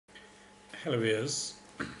Hello viewers,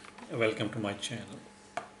 welcome to my channel.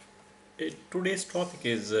 Today's topic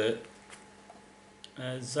is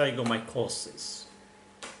zygomycosis,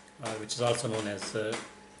 which is also known as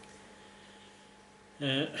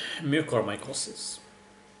mucormycosis.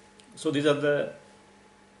 So this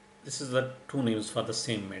is the two names for the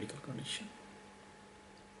same medical condition.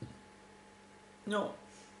 Now,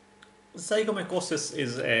 zygomycosis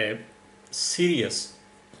is a serious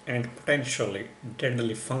and potentially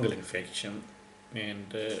deadly fungal infection,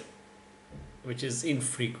 and which is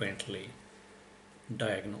infrequently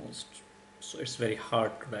diagnosed. So it's very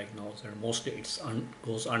hard to diagnose, and mostly it's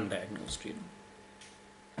goes undiagnosed.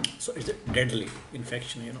 So it's a deadly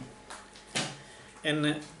infection.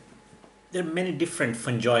 And there are many different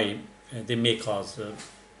fungi. They may cause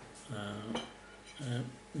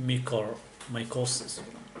mucormycosis.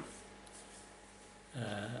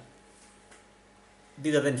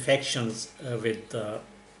 These are the infections with the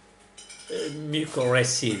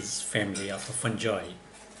Mucorrhizaceae family of fungi,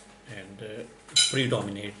 and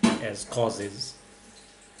predominate as causes.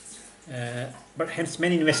 But hence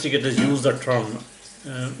many investigators use the term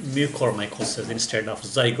mucormycosis instead of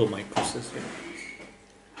zygomycosis.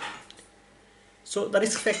 So the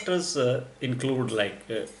risk factors include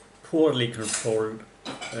poorly controlled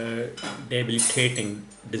debilitating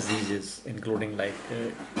diseases, including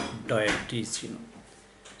diabetes,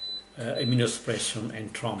 immunosuppression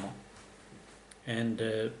and trauma, and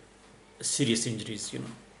serious injuries,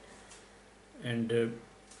 and the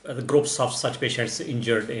groups of such patients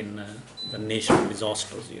injured in the natural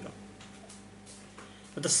disasters,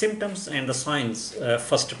 But the symptoms and the signs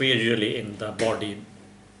first appear usually in the body.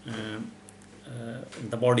 In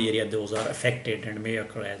the body area, those are affected and may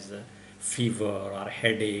occur as fever or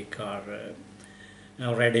headache or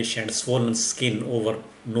reddish and swollen skin over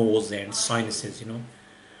nose and sinuses,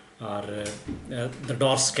 or the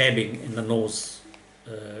dark scabbing in the nose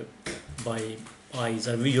by eyes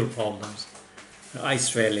or visual problems, eye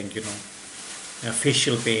swelling,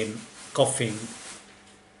 facial pain, coughing,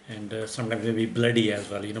 and sometimes maybe bloody as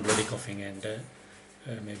well, bloody coughing, and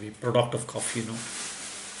maybe product of cough,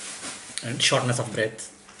 and shortness of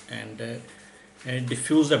breath, and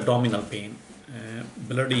diffuse abdominal pain,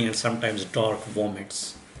 bloody and sometimes dark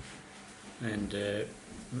vomits, and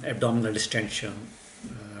abdominal distension,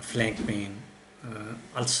 flank pain,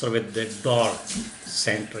 ulcer with the dark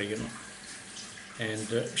center, and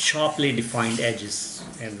sharply defined edges,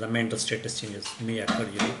 and the mental status changes may occur,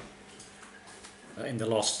 in the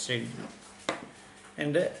last stage.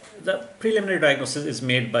 And the preliminary diagnosis is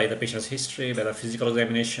made by the patient's history, by the physical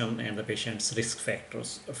examination, and the patient's risk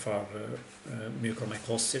factors for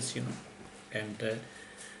mucormycosis, and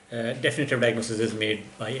definitive diagnosis is made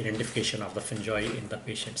by identification of the fungi in the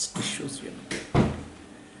patient's tissues,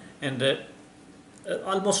 And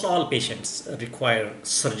almost all patients require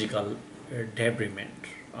surgical debridement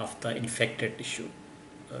of the infected tissue.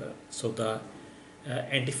 So the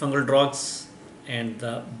antifungal drugs and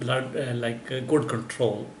the blood, good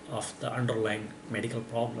control of the underlying medical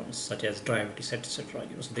problems such as diabetes, etc.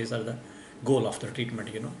 So these are the goal of the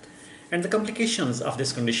treatment. And the complications of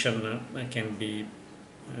this condition can be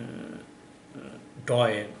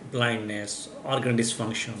diet, blindness, organ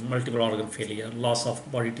dysfunction, multiple organ failure, loss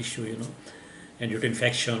of body tissue, and due to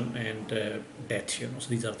infection and death. So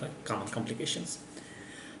these are the common complications.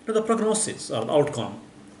 Now the prognosis or the outcome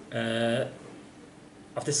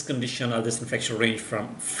of this condition or this infection range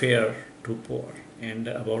from fair to poor, and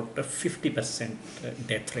about a 50%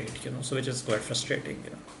 death rate, so which is quite frustrating,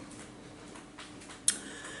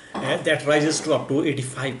 that rises to up to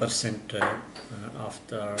 85% of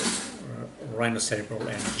the rhinocerebral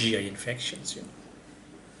and GI infections,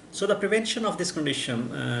 So the prevention of this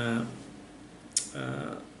condition,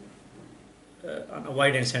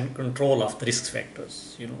 avoidance and control of the risk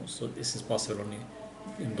factors, so this is possible only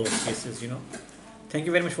in those cases, Thank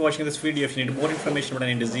you very much for watching this video. If you need more information about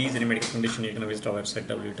any disease, any medical condition, you can visit our website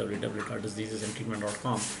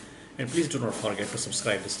www.diseasesandtreatment.com, and please do not forget to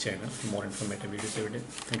subscribe this channel for more informative videos every day.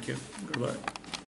 Thank you. Goodbye.